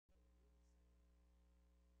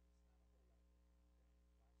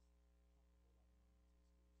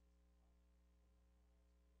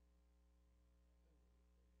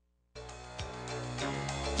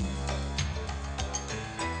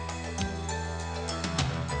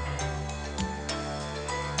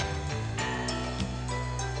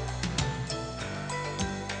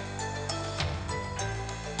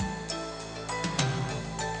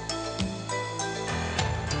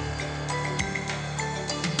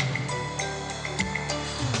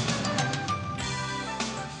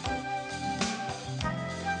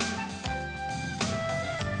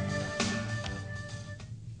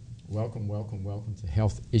Welcome, welcome, welcome to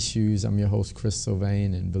Health Issues. I'm your host, Chris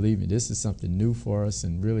Sylvain, and believe me, this is something new for us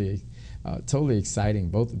and really totally exciting.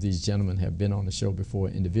 Both of these gentlemen have been on the show before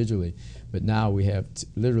individually, but now we have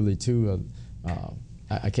literally two,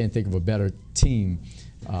 I can't think of a better team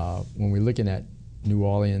when we're looking at New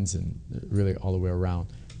Orleans and really all the way around.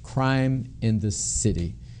 Crime in the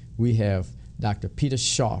city. We have Dr. Peter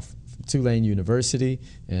Scharf, Tulane University,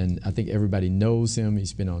 and I think everybody knows him.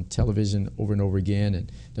 He's been on television over and over again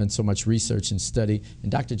and done so much research and study.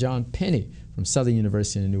 And Dr. John Penny from Southern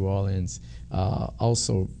University in New Orleans,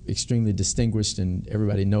 also extremely distinguished, and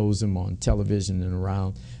everybody knows him on television and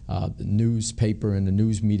around the newspaper and the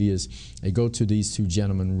news medias. They go to these two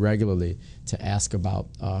gentlemen regularly to ask about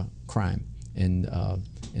crime, and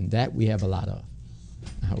that we have a lot of.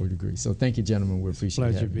 I would agree. So thank you, gentlemen. We appreciate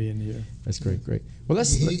it. Pleasure being here. That's great, great. Well,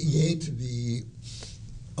 let's. You hate to be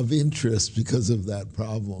of interest because of that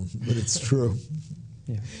problem, but it's true.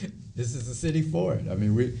 Yeah. This is the city for it. I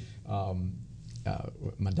mean, we.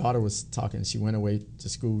 My daughter was talking. She went away to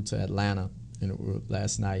school to Atlanta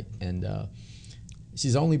last night, and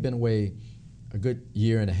she's only been away a good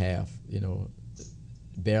year and a half. You know,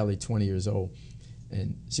 barely 20 years old,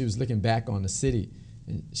 and she was looking back on the city,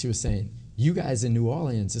 and she was saying, "You guys in New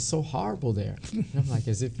Orleans, it's so horrible there." And I'm like,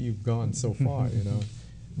 as if you've gone so far, you know.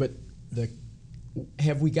 But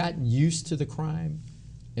have we gotten used to the crime?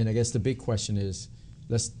 And I guess the big question is,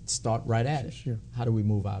 let's start right at it. Sure. How do we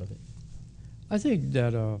move out of it? I think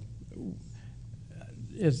that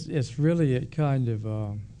it's really a kind of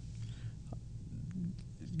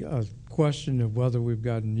a question of whether we've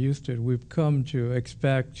gotten used to it. We've come to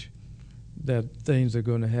expect that things are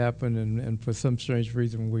going to happen, and for some strange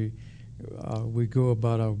reason we go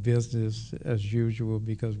about our business as usual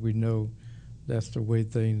because we know that's the way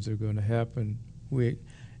things are going to happen.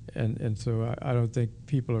 And so I don't think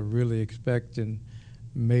people are really expecting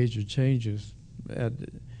major changes,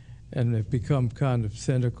 and have become kind of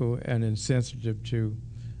cynical and insensitive to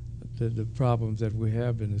the problems that we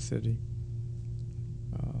have in the city.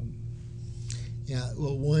 Yeah,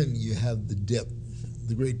 well, one, you have the dip,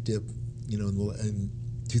 the great dip, you know, in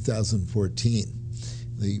 2014.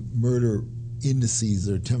 The murder indices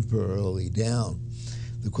are temporarily down.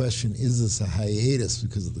 The question, is this a hiatus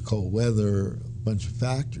because of the cold weather, a bunch of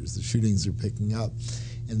factors? The shootings are picking up.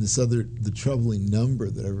 And the troubling number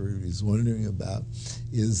that everybody's wondering about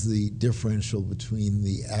is the differential between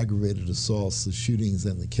the aggravated assaults, the shootings,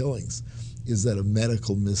 and the killings. Is that a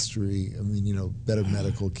medical mystery? I mean, you know, better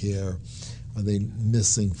medical care? Are they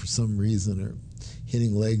missing for some reason or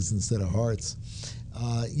hitting legs instead of hearts?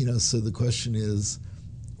 You know, so the question is,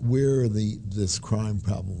 where are this crime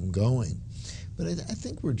problem going? But I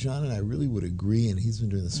think where John and I really would agree, and he's been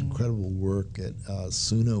doing this incredible work at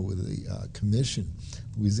SUNO with the commission,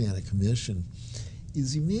 Louisiana Commission,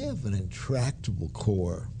 is you may have an intractable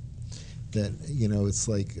core that, you know, it's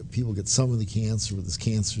like people get some of the cancer, but this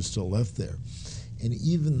cancer is still left there. And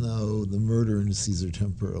even though the murder indices are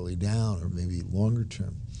temporarily down or maybe longer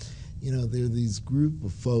term, you know, there are these group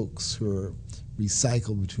of folks who are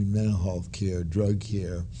recycled between mental health care, drug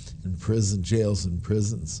care, and jails and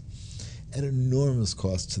prisons at enormous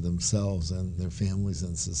cost to themselves and their families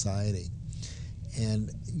and society.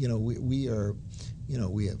 And, you know, we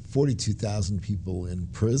have 42,000 people in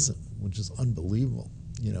prison, which is unbelievable,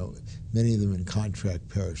 you know, many of them in contract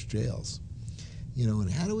parish jails. You know, and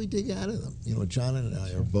how do we dig out of them? You know, John and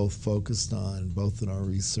I are both focused on, both in our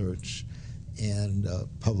research and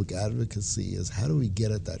public advocacy, is how do we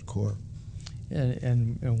get at that core?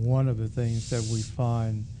 And one of the things that we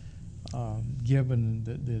find, given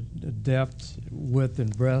the depth, width,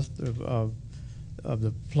 and breadth of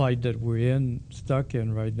the plight that we're stuck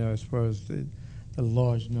in right now, as far as the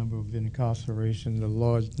large number of incarceration, the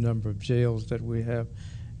large number of jails that we have,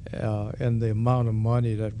 and the amount of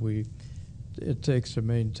money that it takes to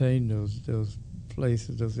maintain those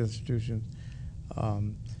places, those institutions,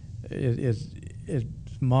 it's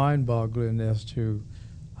mind-boggling as to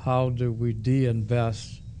how do we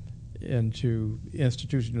de-invest into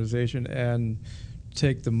institutionalization and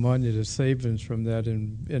take the money, the savings from that,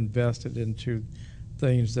 and invest it into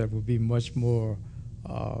things that will be much more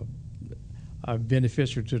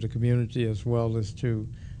beneficial to the community as well as to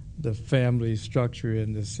the family structure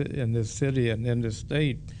in this city and in the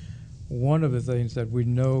state. One of the things that we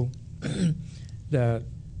know that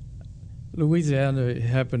Louisiana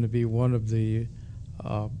happened to be one of the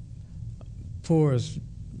poorest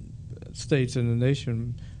states in the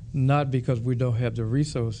nation, not because we don't have the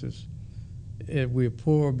resources. We're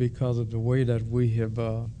poor because of the way that we have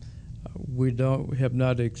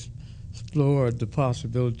not explored the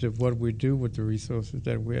possibility of what we do with the resources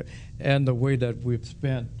that we have, and the way that we've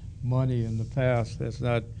spent money in the past has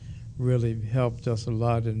not really helped us a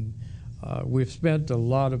lot. And we've spent a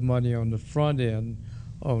lot of money on the front end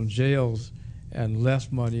on jails and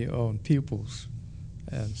less money on pupils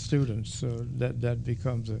and students. So that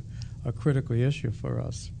becomes a critical issue for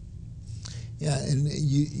us. Yeah, and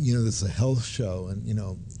you know, this is a health show, and you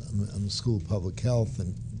know, I'm a school of public health,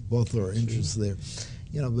 and both are interests there.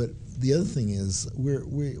 You know, but the other thing is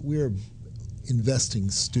we're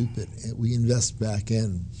investing stupid. We invest back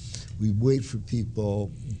in. We wait for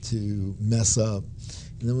people to mess up,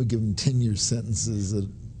 and then we give them 10-year sentences at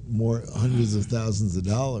hundreds of thousands of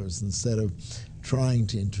dollars instead of trying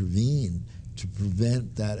to intervene to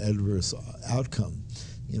prevent that adverse outcome.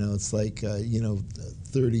 You know, it's like,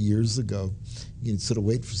 30 years ago, you'd sort of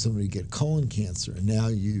wait for somebody to get colon cancer, and now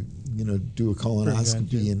you do a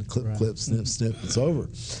colonoscopy and clip, snip, snip, it's over.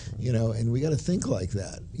 You know, and we got to think like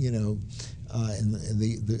that, and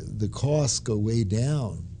the costs go way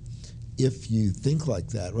down if you think like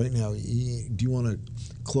that. Right now, do you want to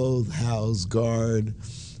clothe, house, guard,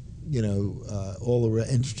 all around,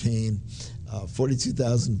 entertain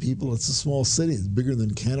 42,000 people? It's a small city. It's bigger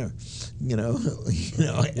than Kenner,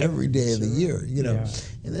 every day of the year,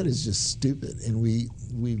 and that is just stupid. And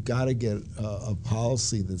we've got to get a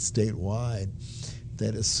policy that's statewide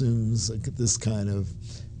that assumes this kind of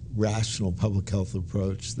rational public health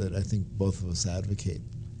approach that I think both of us advocate.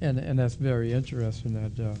 And that's very interesting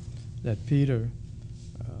that Peter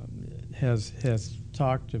has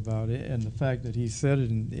talked about it, and the fact that he said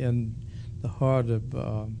it in the heart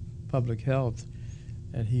of public health,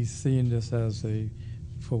 and he's seen this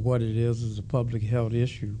for what it is as a public health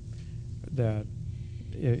issue, that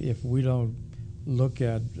if we don't look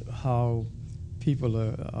at how people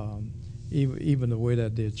are, even the way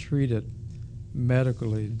that they're treated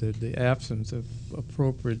medically, the absence of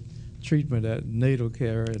appropriate treatment at natal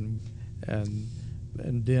care, and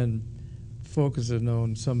then focusing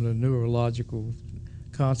on some of the neurological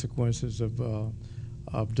consequences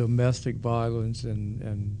of domestic violence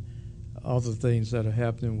and other things that are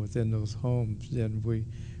happening within those homes, then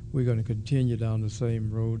we're going to continue down the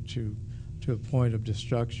same road to a point of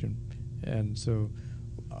destruction. And so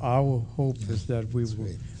our hope is that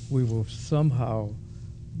we will somehow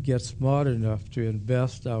get smart enough to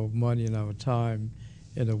invest our money and our time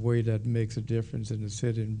in a way that makes a difference in the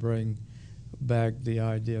city and bring back the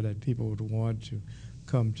idea that people would want to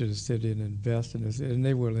come to the city and invest in this. And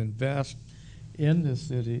they will invest in the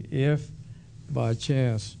city if, by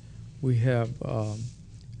chance, we have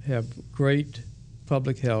great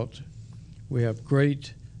public health, we have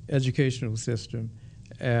great educational system,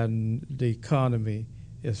 and the economy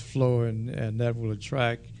is flowing, and that will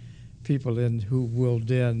attract people in who will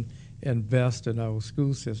then invest in our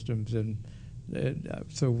school systems, and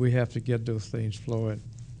so we have to get those things flowing.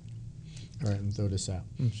 All right, let me throw this out.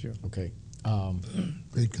 Sure. Okay.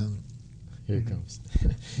 Great comment. Here it comes.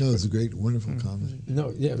 No, it's a great, wonderful comment.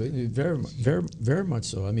 No, yeah, very, very, very much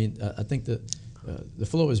so. I mean, I think the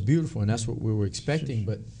flow is beautiful, and that's what we were expecting.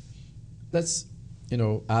 But let's,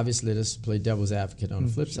 obviously, let's play devil's advocate on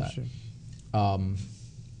the flip side,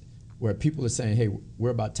 where people are saying, "Hey, we're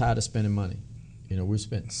about tired of spending money. We've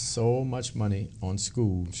spent so much money on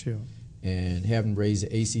schools, and haven't raised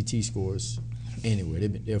the ACT scores anywhere.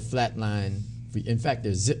 They're flatline. In fact,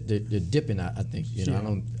 they're dipping. I think.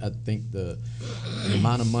 I think the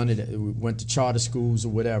amount of money that went to charter schools or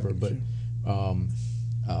whatever, but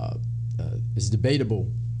it's debatable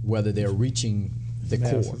whether they're reaching the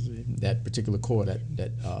core, that particular core,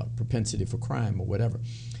 that propensity for crime or whatever.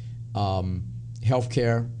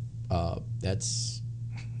 Healthcare, that's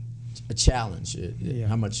a challenge.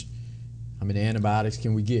 How many antibiotics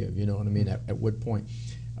can we give? You know what I mean? At what point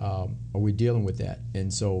are we dealing with that?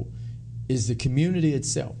 And so, is the community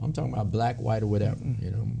itself, I'm talking about black, white, or whatever,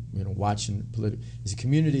 watching political, is the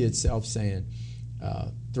community itself saying,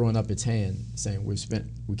 throwing up its hand, saying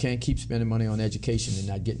we can't keep spending money on education and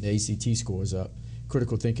not getting the ACT scores up,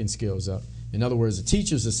 critical thinking skills up. In other words, the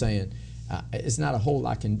teachers are saying, it's not a whole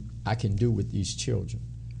lot I can do with these children.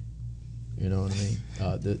 You know what I mean?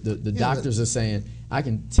 The doctors are saying, I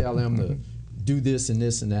can tell them to do this and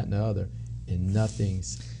this and that and the other, and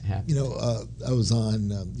nothing's happening. I was on,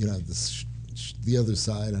 the other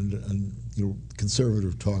side on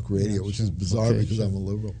conservative talk radio, which is bizarre because I'm a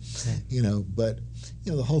liberal. But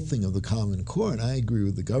the whole thing of the Common Core, and I agree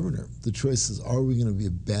with the governor. The choice is: are we going to be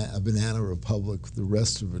a banana republic for the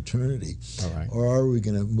rest of eternity, or are we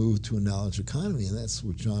going to move to a knowledge economy? And that's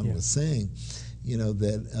what John was saying. To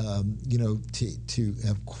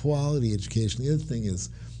have quality education. The other thing is,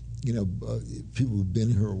 people who've been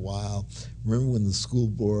here a while remember when the school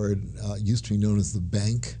board used to be known as the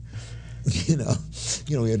bank. You know,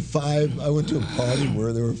 we had 5. I went to a party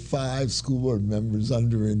where there were 5 school board members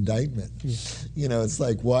under indictment. Yeah. You know, it's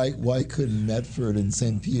like why couldn't Medford and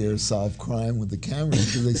St. Pierre solve crime with the cameras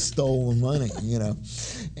because they stole the money? You know,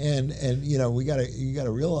 and you know you got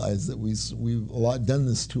to realize that we've a lot done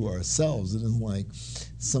this to ourselves. It isn't like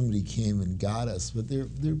somebody came and got us, but there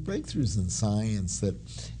are breakthroughs in science that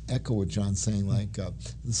echo what John's saying, like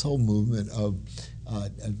this whole movement of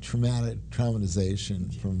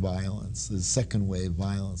traumatization from violence, the second wave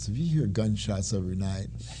violence. If you hear gunshots every night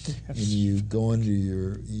and you go into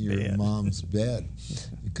your mom's bed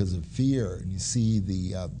because of fear, and you see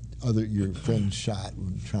the your friend shot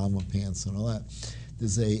with trauma pants and all that,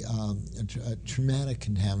 there's a traumatic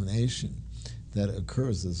contamination that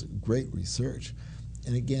occurs. There's great research,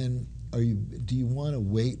 and again, do you want to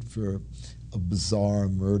wait for a bizarre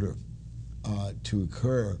murder to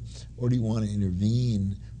occur, or do you want to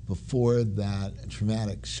intervene before that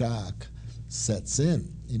traumatic shock sets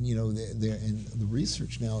in? And you know, and the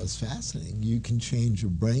research now is fascinating. You can change your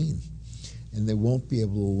brain, and they won't be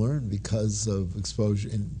able to learn because of exposure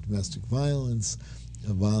in domestic violence,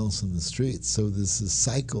 violence in the streets. So this is a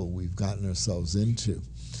cycle we've gotten ourselves into,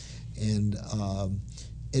 and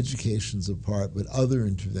education's a part, but other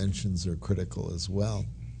interventions are critical as well.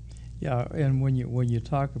 Yeah, and when you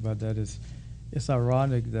talk about that, it's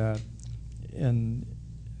ironic that, and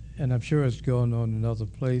I'm sure it's going on in other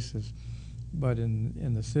places, but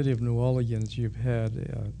in the city of New Orleans, you've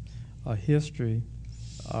had a history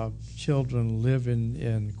of children living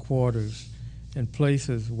in quarters in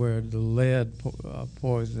places where the lead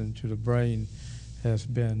poison to the brain has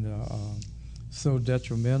been so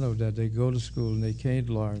detrimental that they go to school and they can't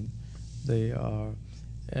learn.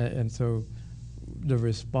 And so the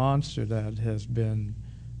response to that has been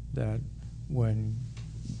that when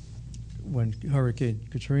Hurricane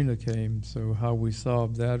Katrina came, so how we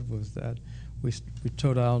solved that was that we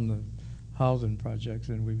tore down the housing projects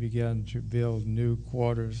and we began to build new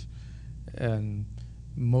quarters, and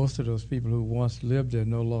most of those people who once lived there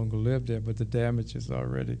no longer live there, but the damage has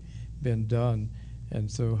already been done.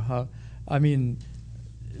 And so I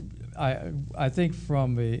think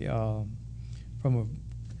from a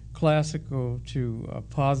classical to a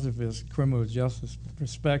positivist criminal justice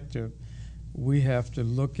perspective, we have to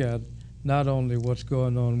look at not only what's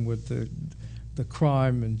going on with the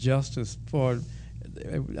crime and justice part.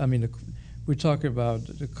 I mean, we talk about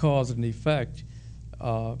the cause and effect,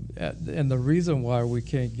 and the reason why we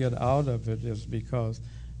can't get out of it is because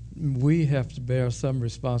we have to bear some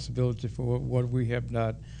responsibility for what we have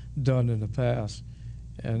not done in the past,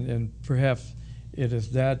 and perhaps it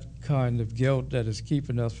is that kind of guilt that is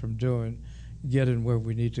keeping us from getting where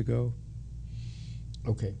we need to go.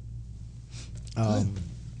 Okay.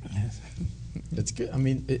 It's good. I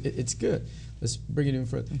mean, it's good. Let's bring it in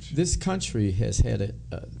further. This country has had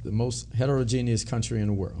the most heterogeneous country in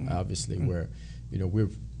the world, obviously, where, you know,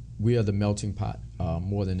 we are the melting pot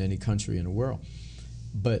more than any country in the world.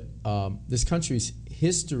 But this country's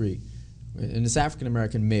history, and it's African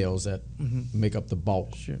American males that make up the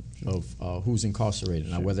bulk of who's incarcerated.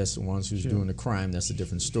 Now, whether that's the ones who's doing the crime, that's a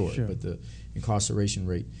different story. But the incarceration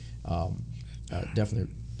rate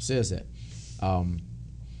definitely says that.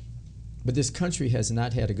 But this country has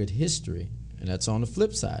not had a good history, and that's on the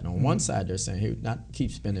flip side. On one side, they're saying, hey, not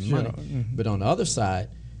keep spending money. But on the other side,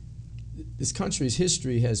 this country's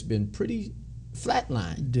history has been pretty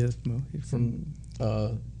flatlined. Dismal. From,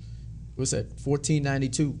 what's that,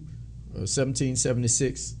 1492,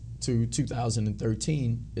 1776 to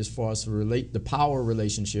 2013, as far as the power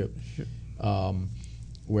relationship,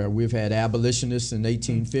 where we've had abolitionists in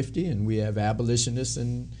 1850, and we have abolitionists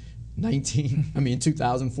in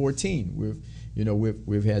 2014.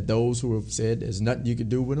 We've had those who have said there's nothing you could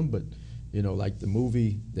do with them, but like the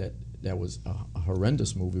movie that was a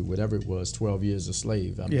horrendous movie, whatever it was, 12 Years a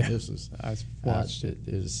Slave. I mean, this was I watched it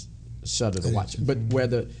is a shudder to watch. But where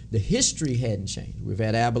the history hadn't changed, we've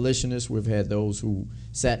had abolitionists, we've had those who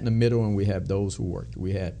sat in the middle, and we have those who worked.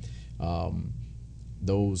 We had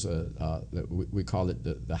those we call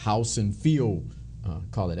it the house and field.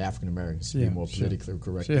 Call it African Americans to be more politically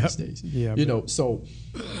correct these days.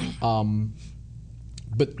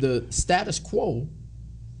 But the status quo,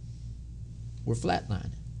 we're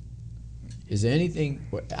flatlining. Is there anything?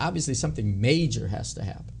 Obviously, something major has to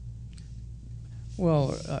happen.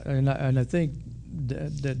 Well, and I think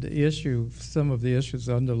that the issue, some of the issues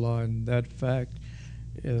underlying that fact,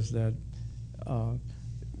 is that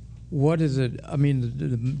what is it? I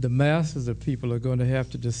mean, the masses of people are going to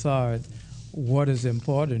have to decide what is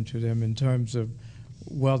important to them in terms of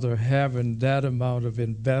whether having that amount of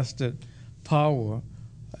invested power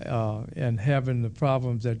and having the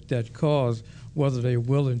problems that cause, whether they're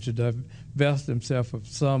willing to divest themselves of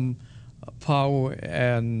some power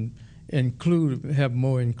and have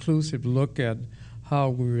more inclusive look at how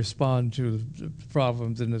we respond to the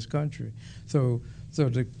problems in this country. So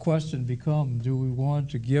the question becomes, do we want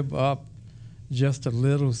to give up just a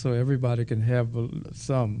little so everybody can have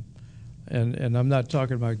some? And I'm not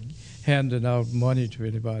talking about handing out money to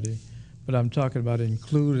anybody, but I'm talking about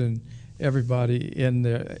including everybody in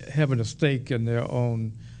their, having a stake in their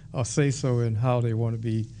own, or say-so in how they want to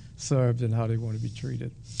be served and how they want to be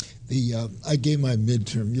treated. I gave my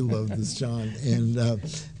midterm. You love this, John. And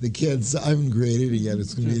the kids, I haven't graded it yet.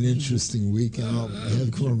 It's going to be an interesting week, and I'll have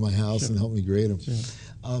them come over to my house and help me grade them.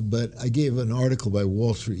 Sure. But I gave an article by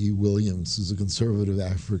Walter E. Williams, who's a conservative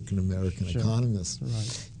African-American economist.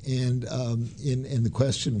 Right. And the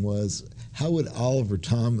question was, how would Oliver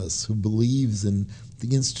Thomas, who believes in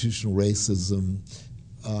the institutional racism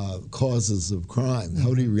causes of crime, how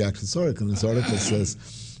would he react to this article? And his article says,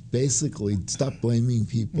 basically, stop blaming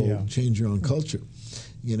people, change your own culture.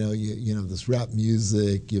 You know, this rap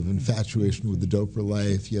music, you have infatuation with the doper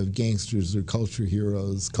life, you have gangsters or culture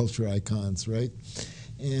heroes, culture icons, right?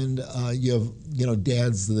 And you have,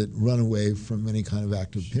 dads that run away from any kind of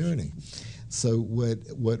active parenting. So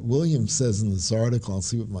what Williams says in this article, I'll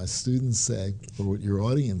see what my students say, or what your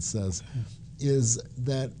audience says, is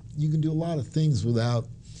that you can do a lot of things without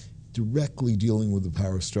directly dealing with the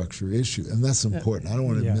power structure issue, and that's important. I don't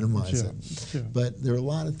want to minimize it. Sure. But there are a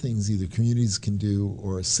lot of things either communities can do,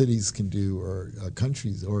 or cities can do, or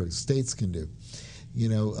countries or states can do.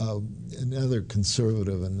 Another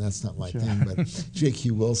conservative, and that's not my thing, but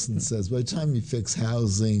J.Q. Wilson says, by the time you fix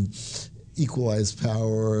housing, equalize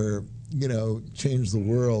power, change the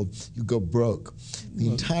world, you go broke. The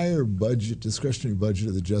entire budget, discretionary budget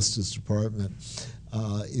of the Justice Department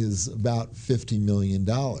is about $50 million.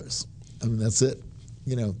 I mean, that's it.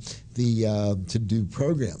 To do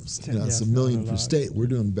programs. It's $1 million per state. We're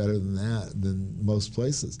doing better than that than most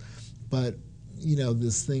places. But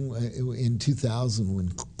this thing in 2000, when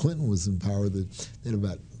Clinton was in power, they had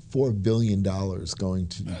about $4 billion going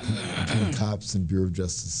to between cops and Bureau of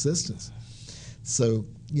Justice assistants. So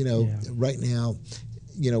right now,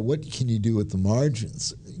 what can you do with the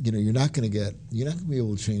margins? You're not going to be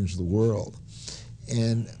able to change the world.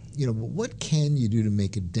 And what can you do to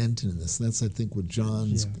make a dent in this? And that's, I think, what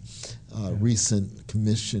John's recent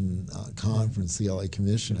commission conference, the LA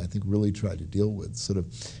Commission, I think really tried to deal with. Sort of,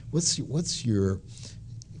 what's your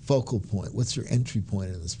focal point? What's your entry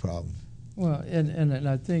point in this problem? Well, and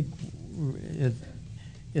I think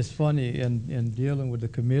it's funny in dealing with the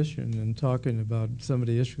commission and talking about some of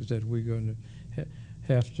the issues that we're going to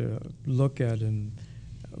have to look at, and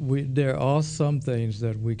there are some things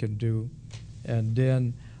that we can do. And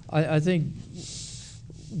then I think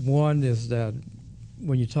one is that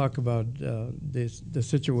when you talk about the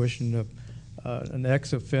situation of an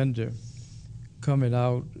ex-offender coming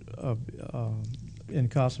out of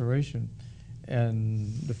incarceration,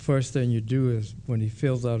 and the first thing you do is when he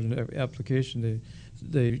fills out an application,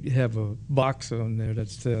 they have a box on there that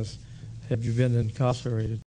says, have you been incarcerated?